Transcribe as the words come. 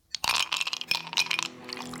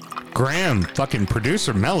Graham, fucking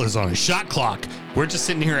producer Mel is on a shot clock. We're just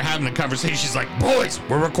sitting here having a conversation. She's like, boys,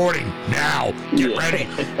 we're recording now. Get ready.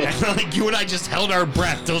 And like you and I just held our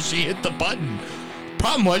breath till she hit the button.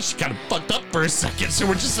 Problem was she kind of fucked up for a second, so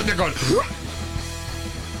we're just sitting there going.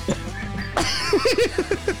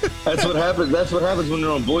 That's what happens. That's what happens when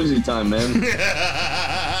you're on Boise time, man.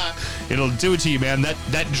 It'll do it to you, man.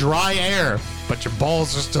 That dry air, but your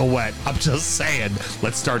balls are still wet. I'm just saying.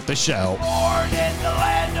 Let's start the show. Born in the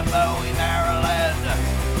land of Bowie, Maryland.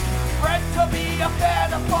 Bred to be a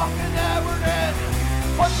fan of fucking Everton.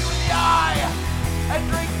 Punch you in the eye and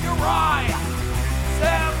drink your rye.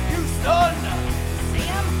 Sam Houston.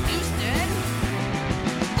 Sam Houston?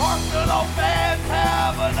 Arsenal fans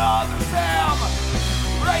have another Sam.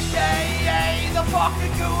 AKA the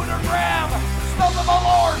fucking Gooner Graham. Smells of a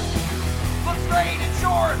lord. Looks great in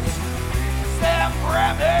shorts. Sam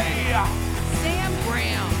Graham, hey. Sam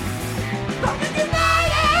Graham. Fucking United!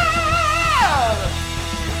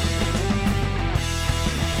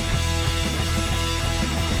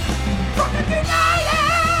 Fucking United!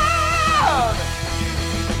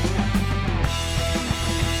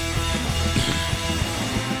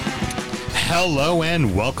 Hello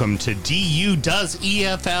and welcome to DU Does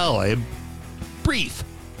EFL, a brief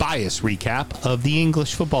bias recap of the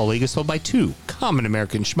English Football League as told by two common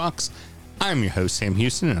American schmucks. I'm your host, Sam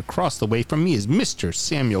Houston, and across the way from me is Mr.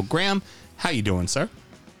 Samuel Graham. How you doing, sir?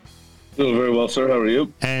 Doing very well, sir. How are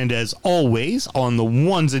you? And as always, on the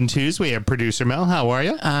ones and twos, we have producer Mel. How are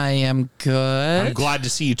you? I am good. I'm glad to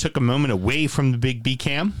see you took a moment away from the big B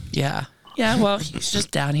cam. Yeah. Yeah, well, he's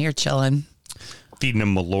just down here chilling. Feeding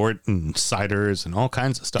him Malort and ciders and all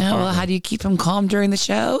kinds of stuff. Yeah, well, how do you keep him calm during the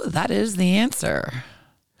show? That is the answer.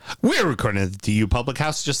 We're recording at the DU Public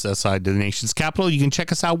House just outside the nation's capital. You can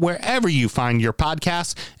check us out wherever you find your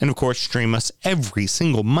podcasts. And, of course, stream us every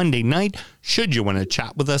single Monday night. Should you want to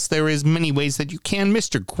chat with us, there is many ways that you can.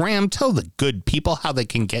 Mr. Graham, tell the good people how they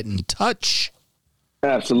can get in touch.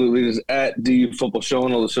 Absolutely. It is at DU Football Show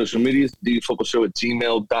on all the social medias.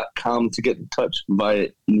 DUFootballShow@gmail.com to get in touch via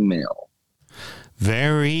email.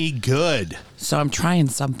 Very good. So I'm trying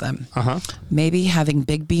something. Uh-huh. Maybe having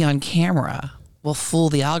Big B on camera will fool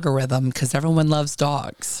the algorithm because everyone loves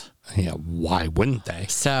dogs. Yeah, why wouldn't they?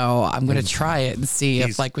 So I'm going to try it and see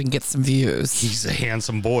if we can get some views. He's a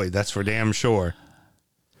handsome boy, that's for damn sure.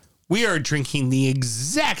 We are drinking the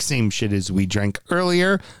exact same shit as we drank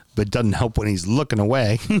earlier, but doesn't help when he's looking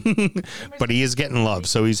away. But he is getting love,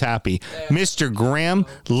 so he's happy. Mr. Graham,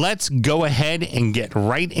 let's go ahead and get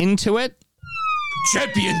right into it.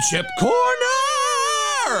 Championship Corner!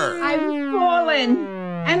 I've fallen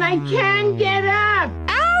and I can't get up.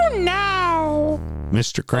 Oh, no.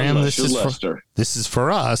 Mr. Graham, this is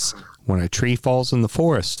for us when a tree falls in the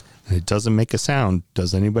forest and it doesn't make a sound.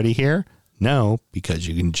 Does anybody hear? No, because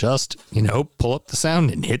you can just, pull up the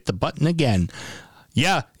sound and hit the button again.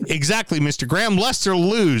 Yeah, exactly, Mr. Graham. Leicester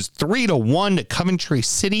lose 3-1 to Coventry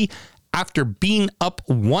City after being up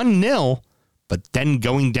 1-0, but then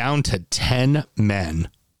going down to 10 men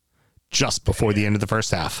just before the end of the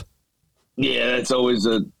first half. Yeah, it's always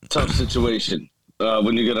a tough situation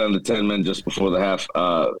when you go down to 10 men just before the half.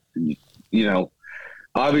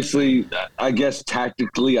 Obviously, I guess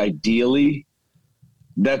tactically, ideally,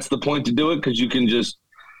 that's the point to do it because you can just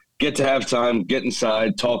get to halftime, get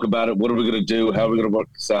inside, talk about it. What are we going to do? How are we going to work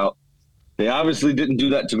this out? They obviously didn't do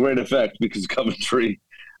that to great effect because Coventry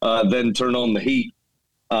then turned on the heat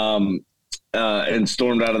and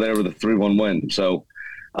stormed out of there with a 3-1 win. So,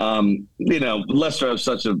 Leicester have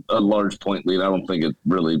such a large point lead. I don't think it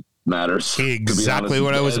really matters. Exactly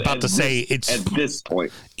what I was about to say. It's at this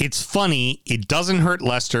point. It's funny. It doesn't hurt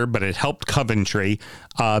Leicester, but it helped Coventry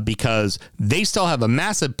because they still have a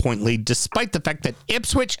massive point lead, despite the fact that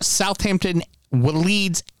Ipswich, Southampton,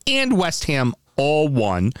 Leeds, and West Ham all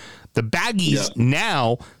won. The Baggies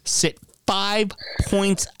now sit 5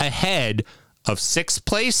 points ahead of sixth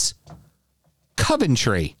place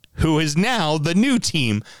Coventry, who is now the new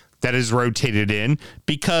team that is rotated in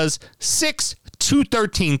because 6th to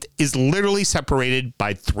 13th is literally separated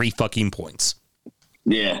by 3 fucking points.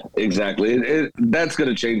 Yeah, exactly. That's going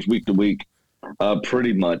to change week to week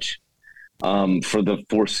pretty much for the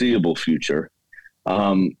foreseeable future.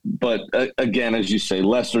 But again, as you say,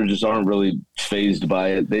 Leicester just aren't really fazed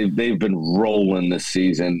by it. They've been rolling this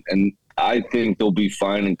season, and I think they'll be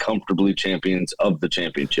fine and comfortably champions of the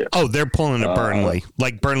championship. Oh, they're pulling a Burnley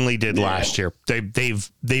like Burnley did last year.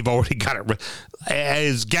 They've already got it.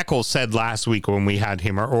 As Geckel said last week when we had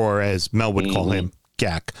him, or as Mel would call him,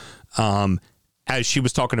 Geck. As she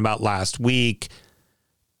was talking about last week,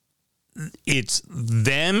 it's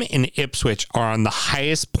them and Ipswich are on the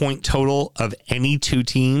highest point total of any two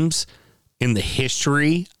teams in the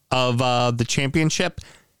history of the championship.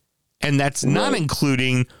 And that's not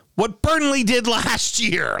including what Burnley did last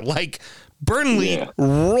year. Like, Burnley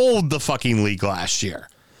rolled the fucking league last year.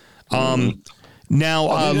 Now,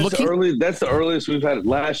 looking... That's the earliest we've had.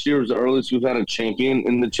 Last year was the earliest we've had a champion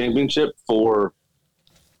in the championship for,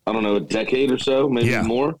 I don't know, a decade or so, maybe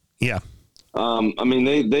more. Yeah. I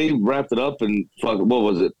mean, they wrapped it up in, what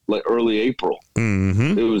was it, like early April.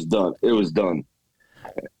 Mm-hmm. It was done.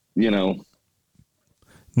 You know.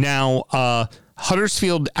 Now,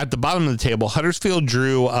 Huddersfield at the bottom of the table. Huddersfield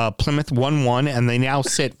drew Plymouth 1-1, and they now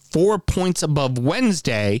sit 4 points above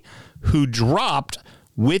Wednesday, who dropped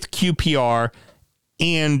with QPR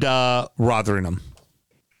and Rotherham.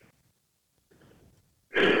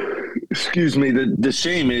 Excuse me. The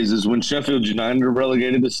shame is when Sheffield United are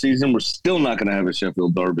relegated this season, we're still not going to have a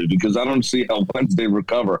Sheffield derby because I don't see how Wednesday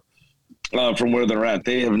recover from where they're at.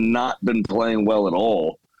 They have not been playing well at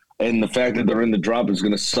all. And the fact that they're in the drop is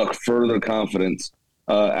going to suck further confidence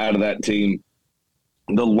out of that team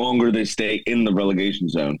the longer they stay in the relegation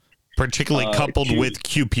zone. Particularly coupled with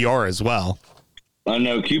QPR as well. I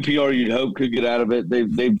know QPR you'd hope could get out of it.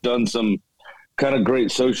 They've done some kind of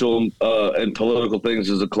great social and political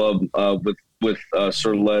things as a club with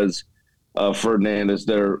Sir Les Ferdinand as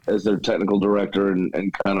their technical director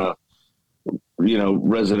and kind of, you know,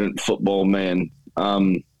 resident football man.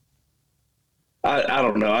 I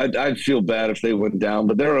don't know. I'd feel bad if they went down,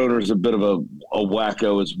 but their owner is a bit of a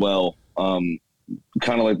wacko as well.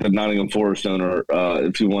 Kind of like the Nottingham Forest owner,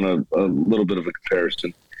 if you want a little bit of a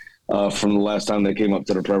comparison from the last time they came up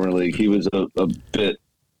to the Premier League. He was a bit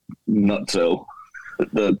nutso,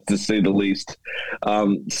 to say the least.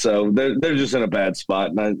 So they're just in a bad spot.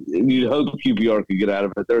 And you'd hope QPR could get out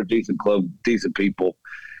of it. They're a decent club, decent people.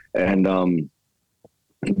 And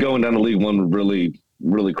going down to League One would really,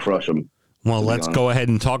 really crush them. Well, let's go ahead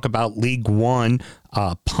and talk about League One.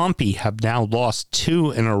 Pompey have now lost 2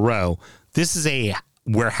 in a row. This is a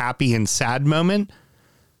we're happy and sad moment.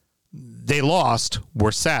 They lost,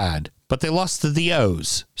 we're sad, but they lost to the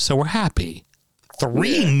O's, so we're happy.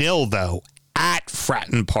 3-0, though, at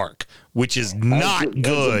Fratton Park, which is not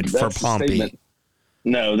good for Pompey.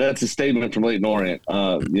 No, that's a statement from Leyton Orient.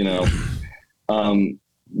 You know,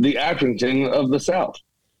 the Accrington of the South.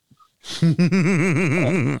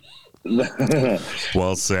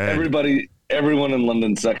 Well said. Everyone in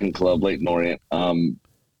London's second club, Leyton Orient.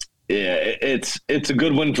 It's a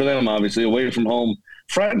good win for them, obviously, away from home.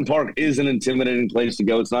 Fratton Park is an intimidating place to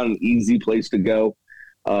go. It's not an easy place to go.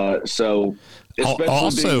 So,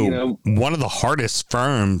 also, one of the hardest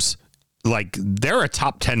firms, like, they're a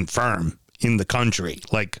top 10 firm in the country.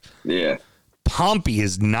 Like, Pompey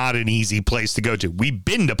is not an easy place to go to. We've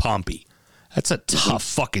been to Pompey. That's a tough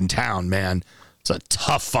fucking town, man. It's a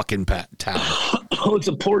tough fucking town. Oh, it's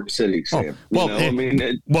a port city, Sam. Well,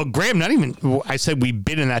 Graham, not even, I said we've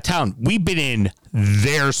been in that town. We've been in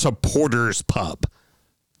their supporters pub.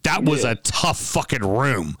 That was a tough fucking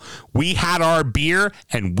room. We had our beer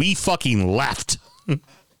and we fucking left.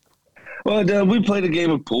 Well, we played a game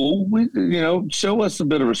of pool. We, show us a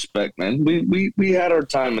bit of respect, man. We had our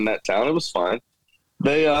time in that town. It was fine.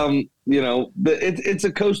 They, it's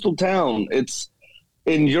a coastal town. It's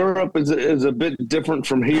in Europe is a bit different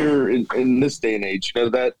from here in this day and age. You know,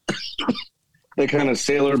 that kind of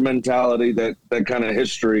sailor mentality, that kind of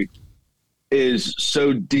history is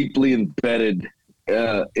so deeply embedded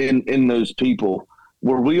in those people,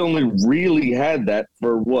 where we only really had that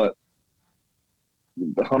for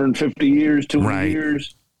 150 years, 200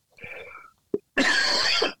 years.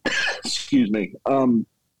 Excuse me.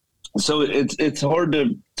 So it's hard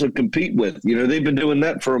to compete with. You know, they've been doing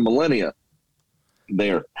that for a millennia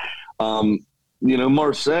there.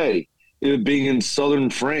 Marseille, being in southern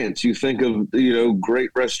France, you think of,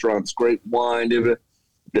 great restaurants, great wine.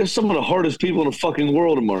 There's some of the hardest people in the fucking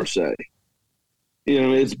world in Marseille.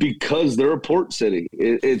 It's because they're a port city.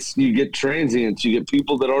 It's you get transients, you get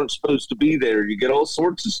people that aren't supposed to be there, you get all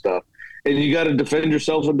sorts of stuff, and you got to defend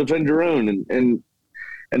yourself and defend your own, and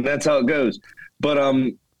that's how it goes. But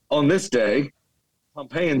on this day,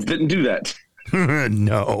 Pompeians didn't do that.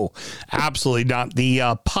 No, absolutely not.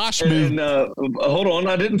 The posh move. And hold on,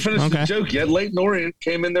 I didn't finish the joke yet. Leyton Orient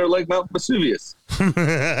came in there like Mount Vesuvius.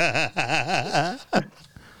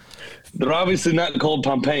 They're obviously not called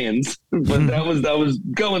Pompeians, but that was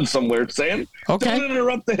going somewhere, Sam. Okay. Don't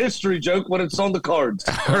interrupt the history joke when it's on the cards.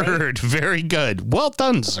 Heard. Very good. Well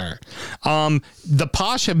done, sir. The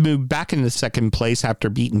Posh have moved back into second place after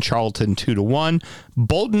beating Charlton 2-1.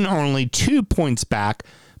 Bolton are only 2 points back,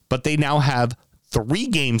 but they now have 3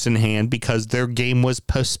 games in hand because their game was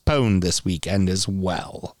postponed this weekend as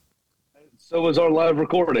well. So was our live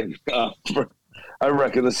recording. For, I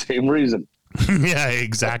reckon, the same reason. Yeah,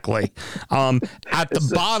 exactly. At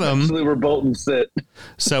the bottom, where Bolton sit.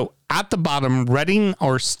 So at the bottom, Reading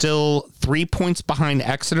are still 3 points behind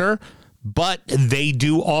Exeter, but they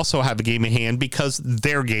do also have a game in hand because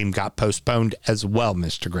their game got postponed as well,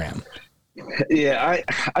 Mr. Graham. Yeah,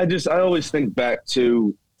 I always think back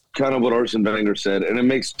to kind of what Arsene Wenger said, and it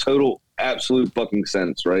makes total, absolute fucking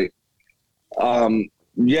sense, right?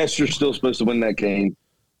 Yes, you're still supposed to win that game,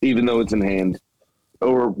 even though it's in hand.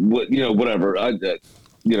 Or what, whatever.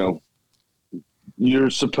 You're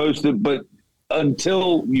supposed to, but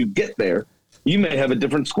until you get there, you may have a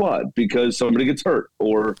different squad because somebody gets hurt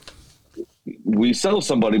or we sell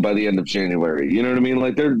somebody by the end of January. You know what I mean?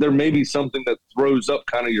 Like there may be something that throws up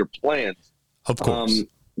kind of your plans, of course,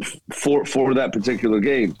 for that particular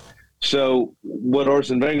game. So what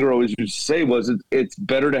Arsene Wenger always used to say was it's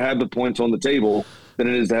better to have the points on the table than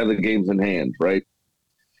it is to have the games in hand, right?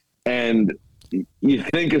 And you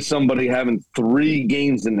think of somebody having 3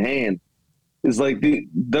 games in hand is like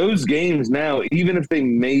those games now, even if they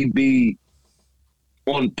may be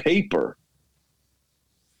on paper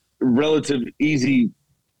relative easy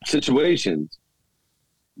situations,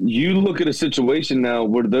 you look at a situation now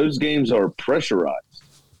where those games are pressurized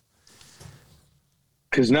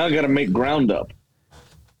because now I got to make ground up.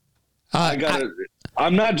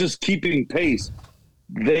 I'm not just keeping pace.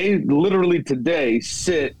 They literally today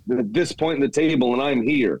sit at this point in the table, and I'm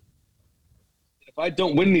here. If I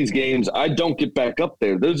don't win these games, I don't get back up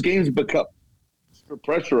there. Those games become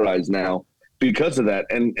pressurized now because of that.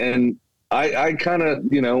 And I kind of,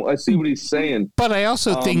 I see what he's saying. But I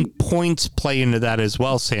also think points play into that as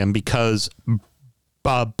well, Sam, because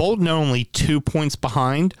Bolton are only 2 points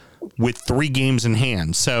behind with 3 games in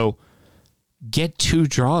hand. So get 2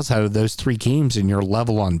 draws out of those 3 games and you're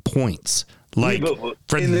level on points. Like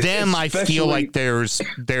for them, I feel like there's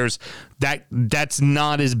that's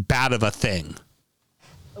not as bad of a thing.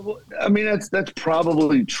 I mean, that's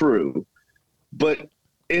probably true, but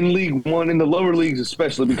in League One, in the lower leagues,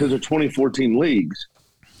 especially because they're 2014 leagues,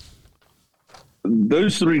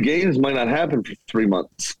 those 3 games might not happen for 3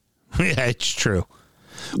 months. Yeah, it's true.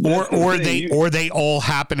 Or they all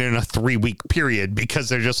happen in a 3-week period because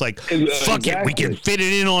they're just like, fuck it, we can fit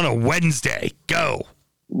it in on a Wednesday. Go.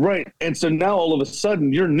 Right. And so now all of a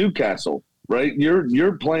sudden you're Newcastle, right?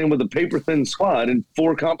 You're playing with a paper thin squad in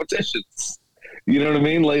 4 competitions. You know what I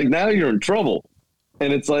mean? Like now you're in trouble.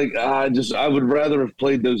 And it's like, I would rather have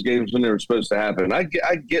played those games when they were supposed to happen. I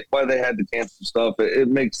get why they had to cancel stuff. It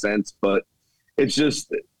makes sense, but it's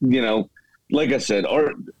just, like I said,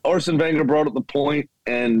 Arsene Wenger brought up the point,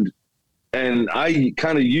 and I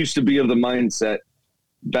kind of used to be of the mindset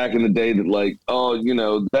back in the day that like,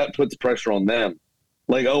 that puts pressure on them.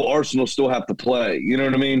 Like, Arsenal still have to play. You know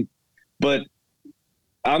what I mean? But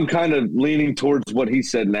I'm kind of leaning towards what he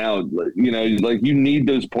said now. Like you need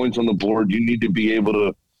those points on the board. You need to be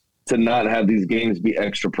able to not have these games be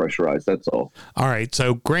extra pressurized. That's all. All right.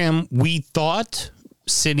 So, Graham, we thought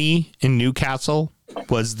City and Newcastle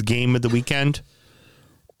was the game of the weekend.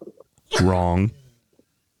 Wrong.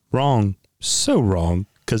 So wrong.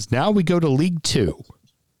 Because now we go to League 2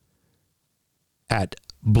 at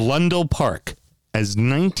Blundell Park as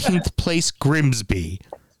 19th place Grimsby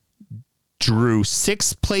drew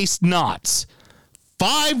 6th place Notts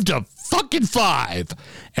 5-5,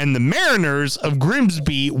 and the Mariners of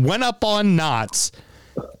Grimsby went up on Notts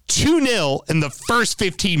 2-0 in the first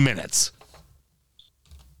 15 minutes.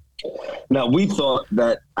 Now, we thought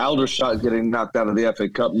that Aldershot getting knocked out of the FA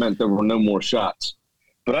Cup meant there were no more shots.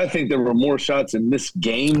 But I think there were more shots in this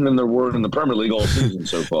game than there were in the Premier League all season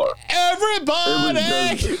so far.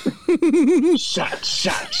 Everybody! Shot.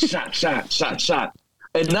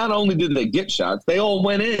 And not only did they get shots, they all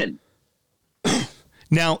went in.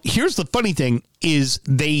 Now, here's the funny thing is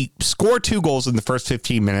they score 2 goals in the first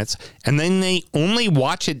 15 minutes, and then they only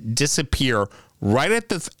watch it disappear right at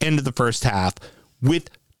the end of the first half with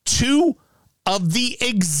 2 of the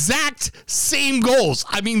exact same goals.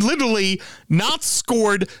 I mean, literally, Notts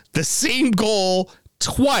scored the same goal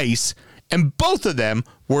twice, and both of them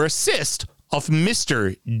were assists of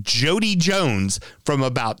Mr. Jody Jones from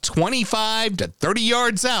about 25 to 30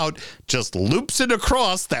 yards out, just loops it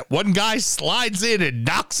across. That one guy slides in and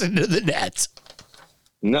knocks into the net.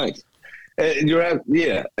 Nice.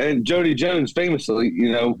 And Jody Jones famously,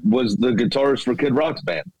 was the guitarist for Kid Rock's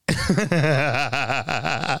band.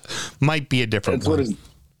 Might be a different one.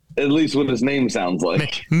 At least what his name sounds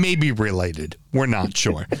like. Maybe related. We're not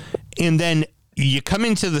sure. And then you come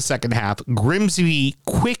into the second half, Grimsby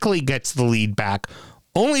quickly gets the lead back,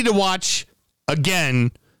 only to watch,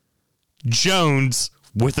 again, Jones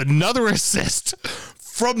with another assist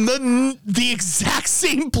from the exact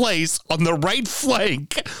same place on the right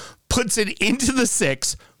flank, puts it into the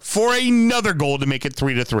 6 for another goal to make it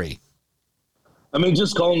 3-3. I mean,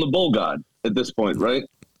 just call him the bull god at this point, right?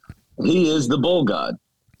 He is the bull god.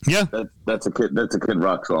 Yeah. That's a Kid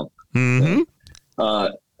Rock song. Mm-hmm.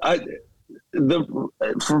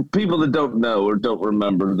 For people that don't know or don't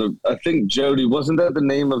remember, I think Jody, wasn't that the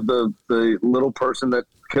name of the little person that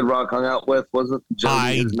Kid Rock hung out with? Wasn't Jody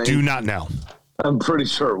I his name? do not know. I'm pretty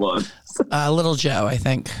sure it was. Little Joe, I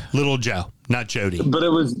think. Little Joe, not Jody. But it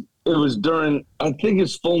was during, I think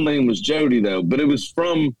his full name was Jody though, but it was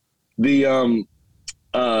from the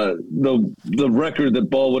record that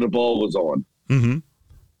Ball with a Ball was on. Mm-hmm.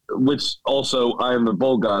 Which also I Am the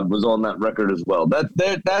Bull God was on that record as well.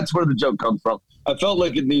 That's where the joke comes from. I felt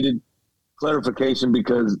like it needed clarification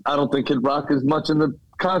because I don't think Kid Rock is much in the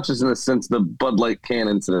consciousness since the Bud Light can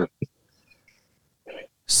incident.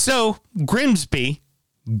 So Grimsby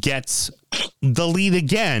gets the lead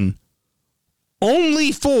again,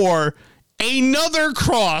 only for another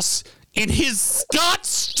cross in his Scott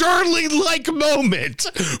Sterling-like moment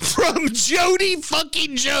from Jody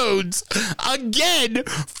fucking Jones, again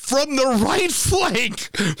from the right flank,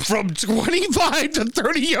 from 25 to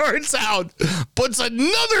 30 yards out, puts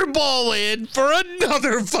another ball in for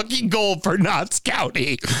another fucking goal for Notts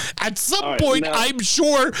County. At some point, I'm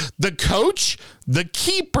sure the coach, the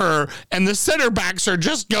keeper, and the center backs are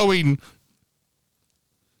just going,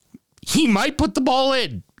 he might put the ball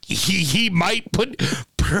in. He might put,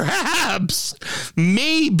 perhaps,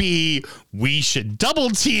 maybe we should double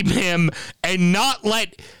team him and not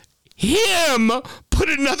let him put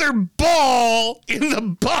another ball in the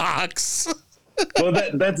box. Well,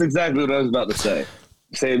 that's exactly what I was about to say.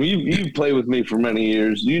 Sam, you've played with me for many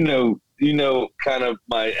years. You know kind of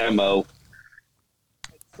my MO.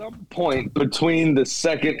 At some point between the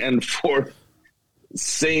second and fourth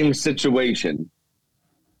same situation,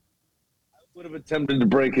 would have attempted to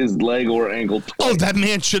break his leg or ankle twice. Oh, that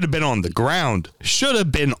man should have been on the ground. Should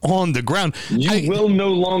have been on the ground. You will no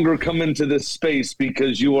longer come into this space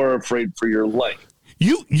because you are afraid for your life.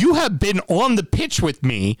 You have been on the pitch with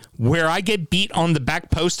me where I get beat on the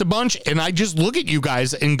back post a bunch, and I just look at you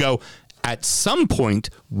guys and go, at some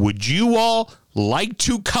point, would you all like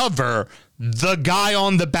to cover the guy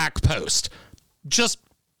on the back post? Just,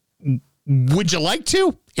 would you like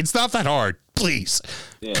to? It's not that hard. Please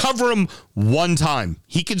cover him one time.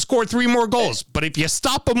 He can score 3 more goals, but if you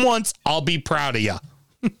stop him once, I'll be proud of you.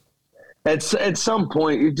 At some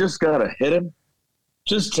point, you just got to hit him.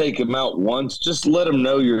 Just take him out once. Just let him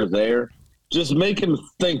know you're there. Just make him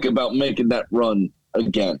think about making that run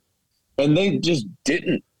again. And they just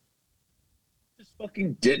didn't. Just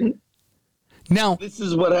fucking didn't. Now, this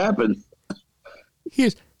is what happened.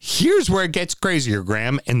 Here's where it gets crazier,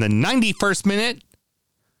 Graham. In the 91st minute,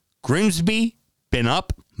 Grimsby been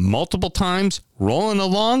up multiple times, rolling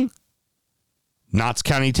along. Notts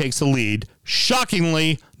County takes the lead.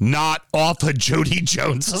 Shockingly, not off a Jody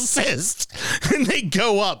Jones assist. And they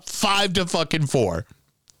go up 5-4.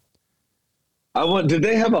 Did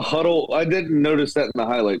they have a huddle? I didn't notice that in the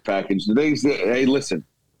highlight package. Did they say, hey, listen,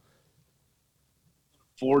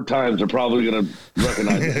 4 times are probably going to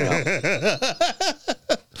recognize it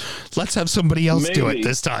now. Let's have somebody else do it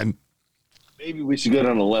this time. Maybe we should go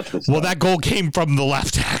down the left this time. Well, that goal came from the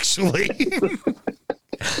left, actually.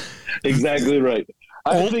 Exactly right.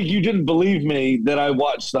 I think you didn't believe me that I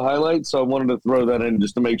watched the highlights, so I wanted to throw that in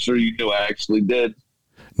just to make sure you knew I actually did.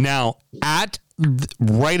 Now,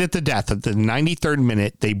 right at the death, at the 93rd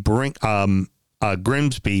minute, they bring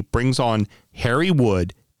Grimsby brings on Harry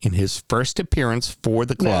Wood in his first appearance for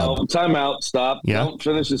the club. Now, time out. Stop. Yeah. Don't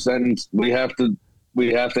finish the sentence. We have to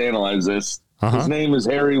analyze this. Uh-huh. His name is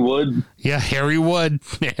Harry Wood. Yeah, Harry Wood.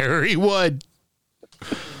 Harry Wood.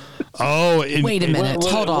 Oh, wait a minute.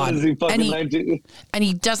 Hold on. Is he fucking and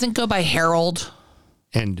he doesn't go by Harold.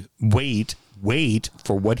 And wait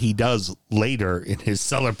for what he does later in his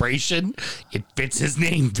celebration. It fits his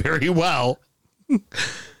name very well.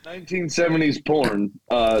 1970s porn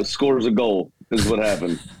scores a goal is what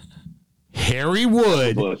happened. Harry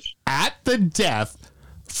Wood at the death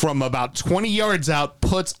from about 20 yards out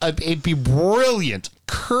puts a brilliant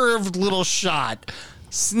curved little shot,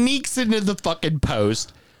 sneaks into the fucking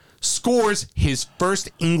post, scores his first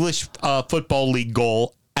English Football League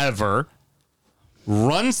goal ever,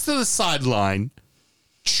 runs to the sideline,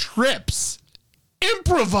 trips,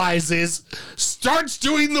 improvises, starts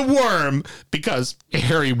doing the worm, because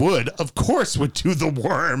Harry Wood, of course, would do the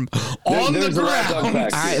worm on the There's a lot to ground.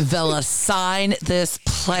 unpack All here. right, Villa, sign this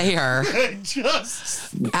player.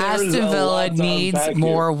 Just Aston a Villa lot to needs unpack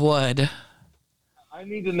more wood. I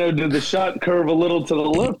need to know, did the shot curve a little to the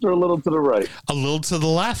left or a little to the right? a little to the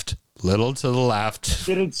left. Little to the left.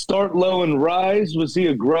 Did it start low and rise? Was he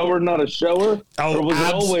a grower, not a shower? Oh, or was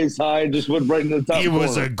it always high, just went right in the top He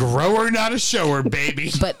was corner? a grower, not a shower, baby.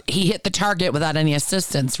 But he hit the target without any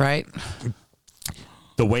assistance, right?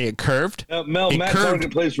 The way it curved. Mel, it Matt curved.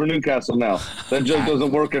 Target plays for Newcastle now. That joke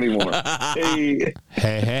doesn't work anymore. Hey,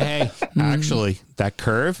 Hey. Actually, that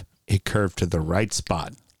curve, it curved to the right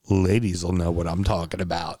spot. Ladies will know what I'm talking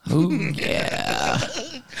about. Ooh, yeah.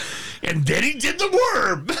 And then he did the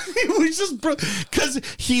worm. It was just because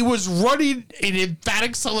he was running an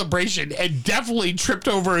emphatic celebration and definitely tripped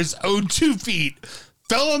over his own 2 feet,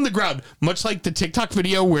 fell on the ground, much like the TikTok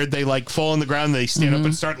video where they like fall on the ground and they stand up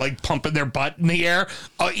and start like pumping their butt in the air.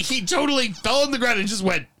 He totally fell on the ground and just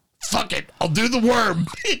went, fuck it, I'll do the worm.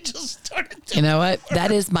 It just started. You know what?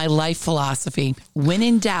 That is my life philosophy. When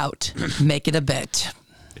in doubt, make it a bit.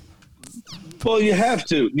 well, you have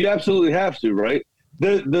to. You absolutely have to, right?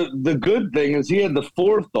 The good thing is he had the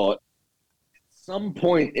forethought at some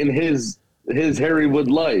point in his Harry Wood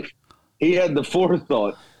life. He had the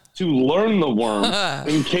forethought to learn the worm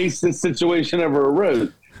in case this situation ever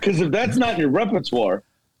arose. Because if that's not in your repertoire,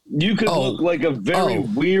 you could look like a very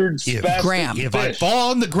weird spastic Graham. If I fish. fall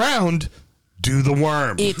on the ground, do the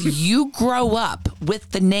worm. If you grow up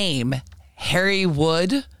with the name Harry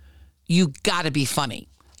Wood, you got to be funny.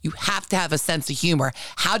 You have to have a sense of humor.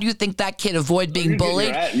 How do you think that kid avoided being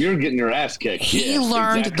bullied? You're getting your ass kicked. He Yes,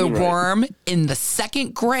 learned exactly the right. worm in the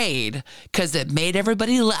 2nd grade because it made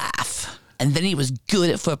everybody laugh. And then he was good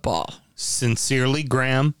at football. Sincerely,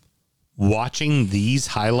 Graham, watching these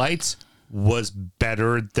highlights was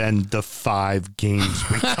better than the 5 games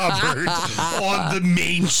we covered on the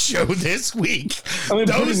main show this week. I mean,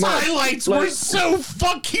 pretty Those much, highlights like- were so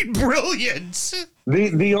fucking brilliant.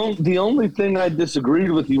 The only thing I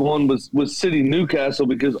disagreed with you on was City Newcastle,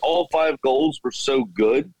 because all 5 goals were so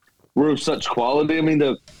good, were of such quality. I mean,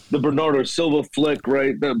 the Bernardo Silva flick,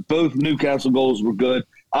 right? Both Newcastle goals were good.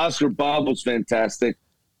 Oscar Bob was fantastic.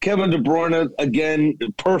 Kevin De Bruyne, again,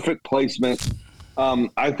 perfect placement.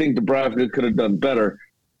 I think Dubravka could have done better.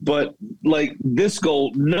 But, like, this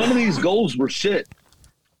goal, none of these goals were shit.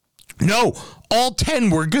 No, all 10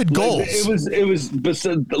 were good goals. It was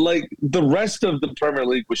like the rest of the Premier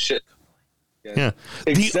League was shit. Yeah.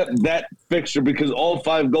 Except that fixture, because all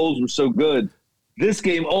 5 goals were so good. This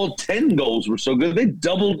game, all 10 goals were so good. They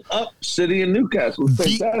doubled up City and Newcastle. It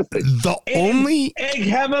was fantastic. only And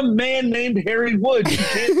have a man named Harry Wood. You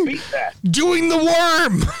can't beat that. doing the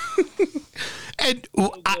worm. And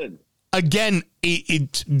Good. again,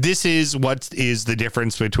 this is what is the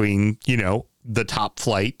difference between, the top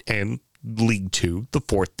flight and League Two, the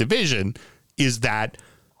 4th division, is that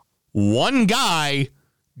one guy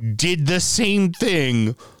did the same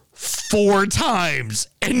thing 4 times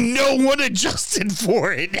and no one adjusted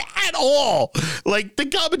for it at all. Like the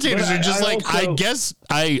commentators But are just I like, also-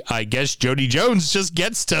 I guess Jody Jones just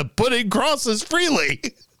gets to put in crosses freely.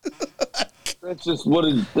 That's just what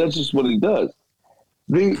he does.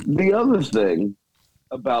 The other thing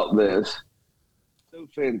about this, so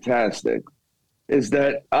fantastic, is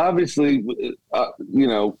that obviously,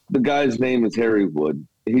 the guy's name is Harry Wood.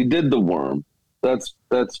 He did the worm. That's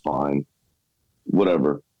fine.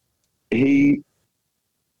 Whatever.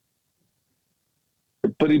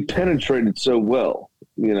 But he penetrated so well.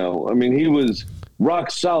 I mean, he was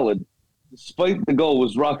rock solid. Despite the goal,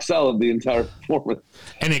 was rock solid the entire performance.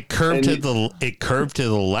 And it curved to the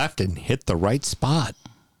left and hit the right spot.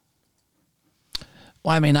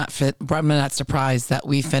 Well, I'm not surprised that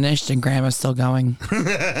we finished and Graham is still going.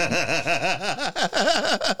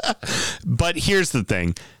 But here's the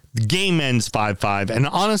thing. The game ends 5-5. And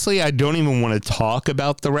honestly, I don't even want to talk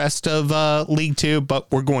about the rest of League Two,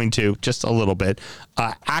 but we're going to just a little bit.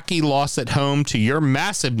 Aki lost at home to your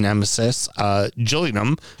massive nemesis,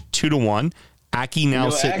 Gillingham, 2-1. Aki now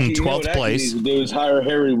sitting in 12th place. Needs to do is hire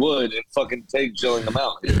Harry Wood and fucking take Gillingham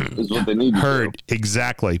out. Is what they need to Heard,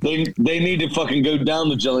 exactly. do. They need to fucking go down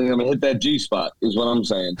to Gillingham and hit that G spot. Is what I'm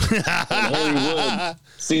saying. And Harry Wood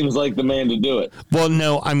seems like the man to do it. Well,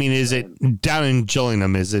 no, I mean, is it down in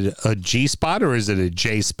Gillingham? Is it a G spot or is it a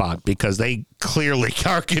J spot? Because they clearly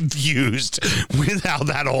are confused with how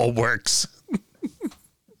that all works.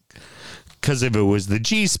 Because if it was the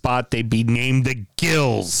G spot, they'd be named the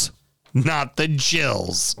Gills, not the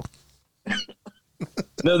Jills.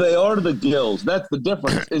 No, they are the Gills. That's the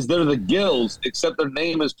difference. Is they're the Gills, except their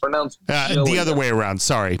name is pronounced the other way around.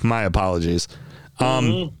 Sorry, my apologies.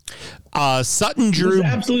 Sutton Drew,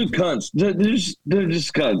 Absolute cunts. They're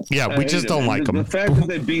just cunts. Yeah, we just don't like them. The fact that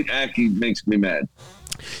they beat Aki makes me mad.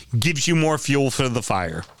 Gives you more fuel for the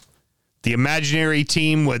fire. The imaginary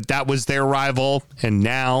team, that was their rival, and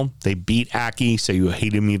now they beat Aki, so you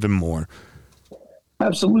hate him even more.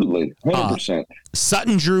 Absolutely, 100%.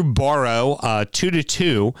 Sutton Drew Borrow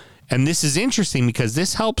 2-2, and this is interesting because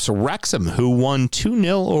this helps Wrexham, who won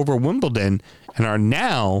 2-0 over Wimbledon, and are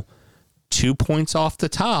now 2 points off the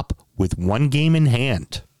top with one game in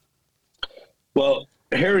hand. Well,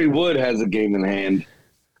 Harry Wood has a game in hand.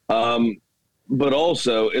 But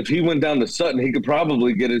also, if he went down to Sutton, he could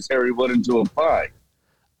probably get his Harry Wood into a pie.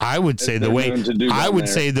 I would say the way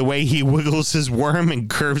he wiggles his worm and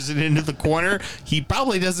curves it into the corner, he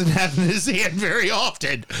probably doesn't have in his hand very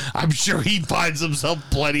often. I'm sure he finds himself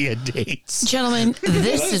plenty of dates. Gentlemen,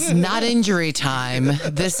 this is not injury time.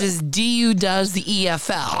 This is DU does the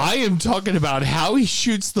EFL. I am talking about how he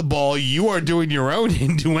shoots the ball. You are doing your own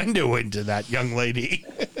innuendo into that, young lady.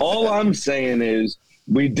 All I'm saying is,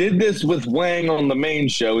 we did this with Wang on the main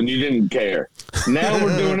show, and you didn't care. Now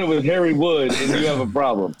we're doing it with Harry Wood, and you have a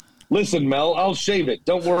problem. Listen, Mel, I'll shave it.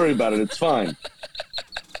 Don't worry about it. It's fine.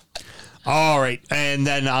 All right. And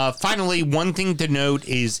then finally, one thing to note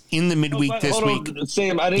is in the midweek this week.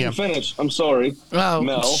 Sam, I didn't finish. I'm sorry. Oh,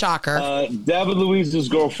 Mel. Shocker. David Luiz's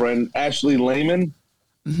girlfriend, Ashley Lehman.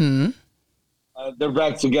 They're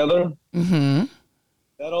back together.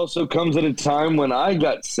 That also comes at a time when I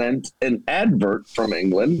got sent an advert from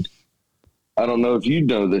England. I don't know if you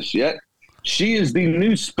know this yet. She is the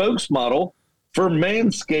new spokesmodel for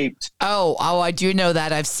Manscaped. Oh, I do know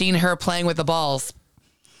that. I've seen her playing with the balls.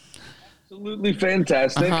 Absolutely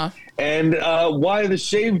fantastic. And why the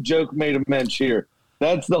shave joke made a mensch here.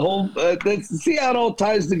 That's the whole, see how it all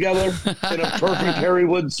ties together in a perfect Harry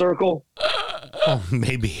Wood circle? Oh,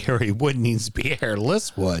 maybe Harry Wood needs to be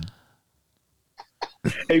hairless Wood.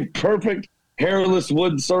 A perfect hairless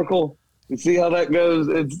Wood circle. You see how that goes?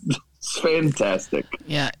 It's fantastic.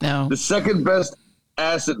 Yeah, no. The second best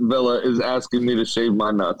Asset Villa is asking me to shave my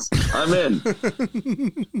nuts. I'm in.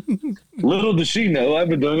 Little does she know, I've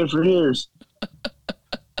been doing it for years.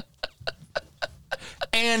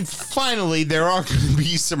 And finally, there are going to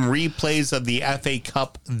be some replays of the FA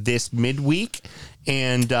Cup this midweek.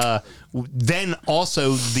 And then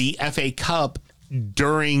also the FA Cup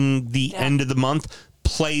during the end of the month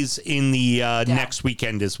plays in the next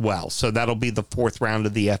weekend as well. So that'll be the fourth round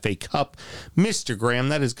of the FA Cup. Mr. Graham,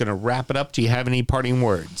 that is going to wrap it up. Do you have any parting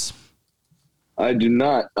words? I do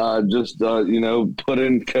not. Just put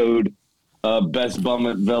in code Best Bum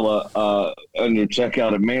at Villa on your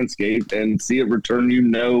checkout at Manscaped and see it return you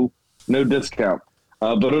no discount.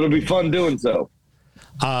 But it'll be fun doing so.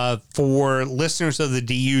 For listeners of the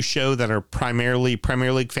DU show that are primarily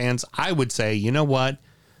Premier League fans, I would say, you know what?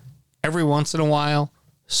 Every once in a while,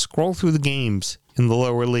 scroll through the games in the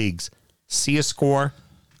lower leagues, see a score,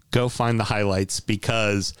 go find the highlights,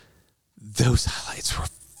 because those highlights were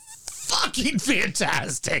fucking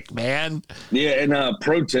fantastic, man. Yeah, and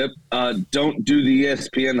pro tip, don't do the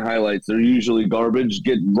ESPN highlights. They're usually garbage.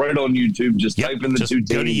 Get right on YouTube. Just type in the two teams.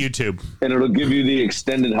 Go to YouTube. And it'll give you the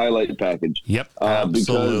extended highlight package. Yep,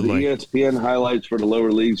 absolutely. Because the ESPN highlights for the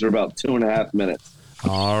lower leagues are about 2.5 minutes.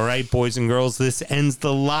 All right, boys and girls, this ends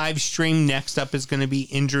the live stream. Next up is going to be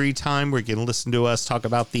Injury Time. We're going to listen to us talk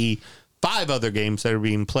about the 5 other games that are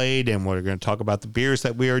being played, and we're going to talk about the beers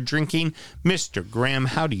that we are drinking. Mr. Graham,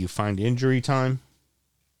 how do you find Injury Time?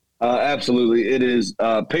 Absolutely. It is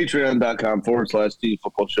patreon.com/DU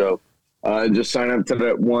Football Show. And just sign up to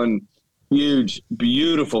that one huge,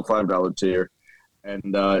 beautiful $5 tier,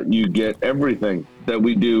 and you get everything that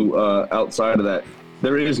we do outside of that.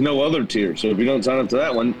 There is no other tier, so if you don't sign up to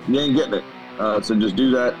that one, you ain't getting it. So just do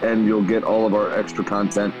that, and you'll get all of our extra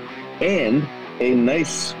content and a nice,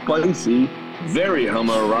 spicy, very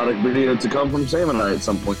homoerotic video to come from Sam and I at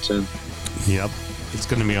some point soon. Yep. It's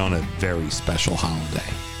going to be on a very special holiday.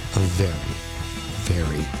 A very,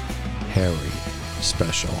 very hairy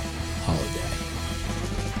special holiday.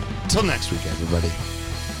 Till next week, everybody.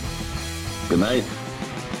 Good night.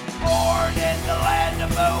 Born in the land of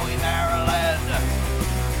Bowie, Maryland.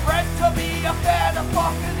 Bred to be a fan of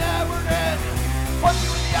fucking Everton. Punch you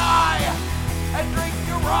in the eye and drink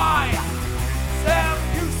your rye. Sam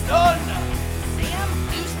Houston. Sam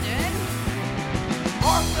Houston.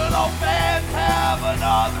 Arsenal fans have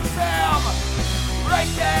another Sam. Right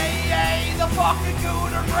day, the fucking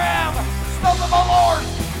Gooner Graham. Stuff of my lord.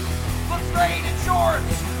 Look straight in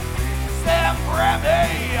shorts. Sam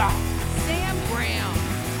Grammy. Sam Brown.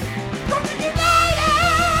 Don't you get that?